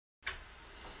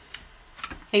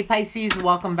Hey Pisces,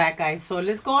 welcome back guys. So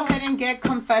let's go ahead and get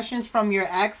confessions from your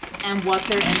ex and what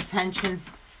their intentions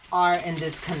are in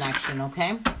this connection,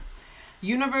 okay?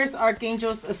 Universe,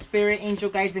 archangels, spirit, angel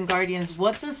guides, and guardians.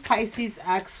 What does Pisces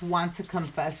ex want to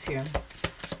confess here?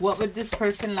 What would this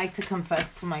person like to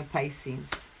confess to my Pisces?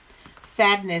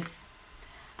 Sadness.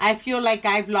 I feel like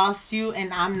I've lost you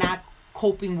and I'm not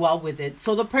coping well with it.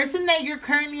 So the person that you're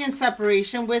currently in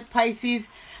separation with, Pisces,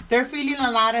 they're feeling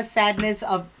a lot of sadness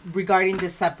regarding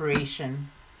this separation.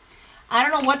 I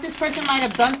don't know what this person might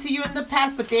have done to you in the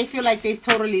past, but they feel like they've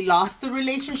totally lost the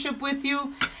relationship with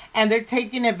you and they're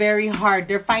taking it very hard.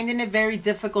 They're finding it very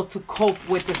difficult to cope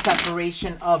with the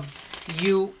separation of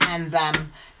you and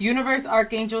them. Universe,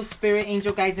 archangels, spirit,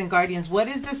 angel guides, and guardians. What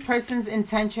is this person's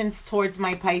intentions towards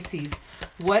my Pisces?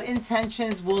 What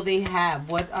intentions will they have?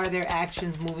 What are their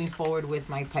actions moving forward with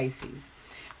my Pisces?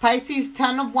 Pisces,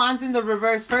 10 of Wands in the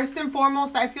reverse. First and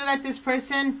foremost, I feel that this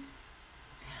person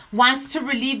wants to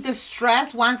relieve the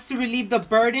stress, wants to relieve the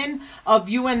burden of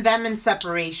you and them in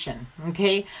separation,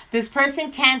 okay? This person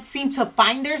can't seem to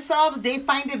find themselves. They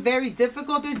find it very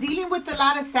difficult. They're dealing with a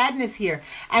lot of sadness here.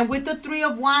 And with the 3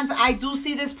 of Wands, I do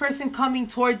see this person coming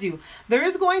towards you. There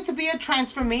is going to be a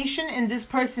transformation in this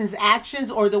person's actions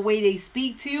or the way they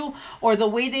speak to you or the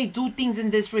way they do things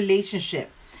in this relationship.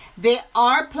 They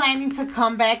are planning to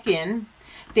come back in.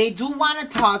 They do want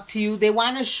to talk to you. They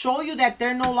want to show you that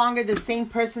they're no longer the same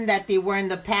person that they were in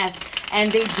the past. And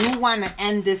they do want to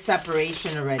end this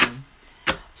separation already.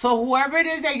 So whoever it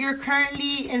is that you're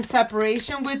currently in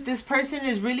separation with, this person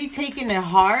is really taking it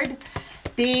hard.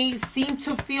 They seem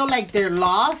to feel like they're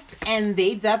lost. And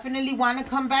they definitely want to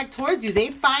come back towards you.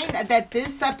 They find that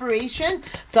this separation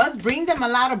does bring them a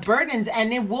lot of burdens.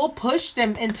 And it will push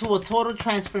them into a total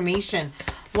transformation.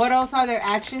 What else are their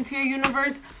actions here,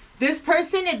 universe? This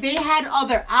person, if they had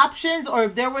other options or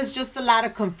if there was just a lot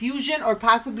of confusion or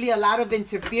possibly a lot of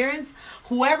interference,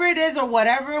 whoever it is or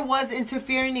whatever was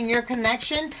interfering in your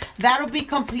connection, that'll be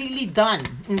completely done,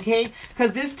 okay?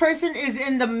 Because this person is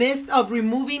in the midst of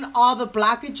removing all the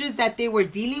blockages that they were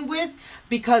dealing with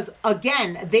because,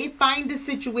 again, they find this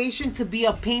situation to be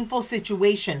a painful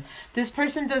situation. This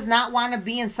person does not want to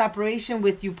be in separation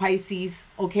with you, Pisces,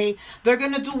 okay? They're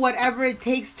going to do whatever it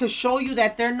takes to show you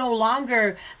that they're no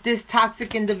longer this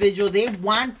toxic individual. They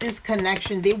want this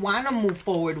connection. They want to move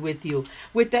forward with you.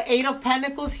 With the 8 of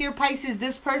Pentacles here, Pisces,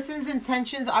 this person's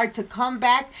intentions are to come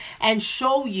back and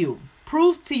show you,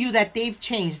 prove to you that they've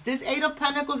changed. This 8 of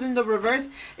Pentacles in the reverse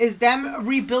is them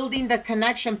rebuilding the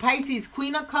connection. Pisces,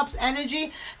 Queen of Cups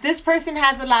energy, this person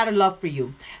has a lot of love for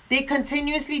you. They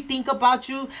continuously think about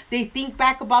you. They think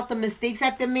back about the mistakes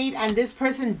that they made, and this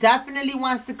person definitely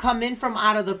wants to come in from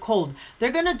out of the cold.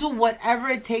 They're going to do whatever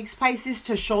it takes, Pisces,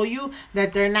 to show you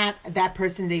that they're not that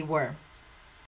person they were.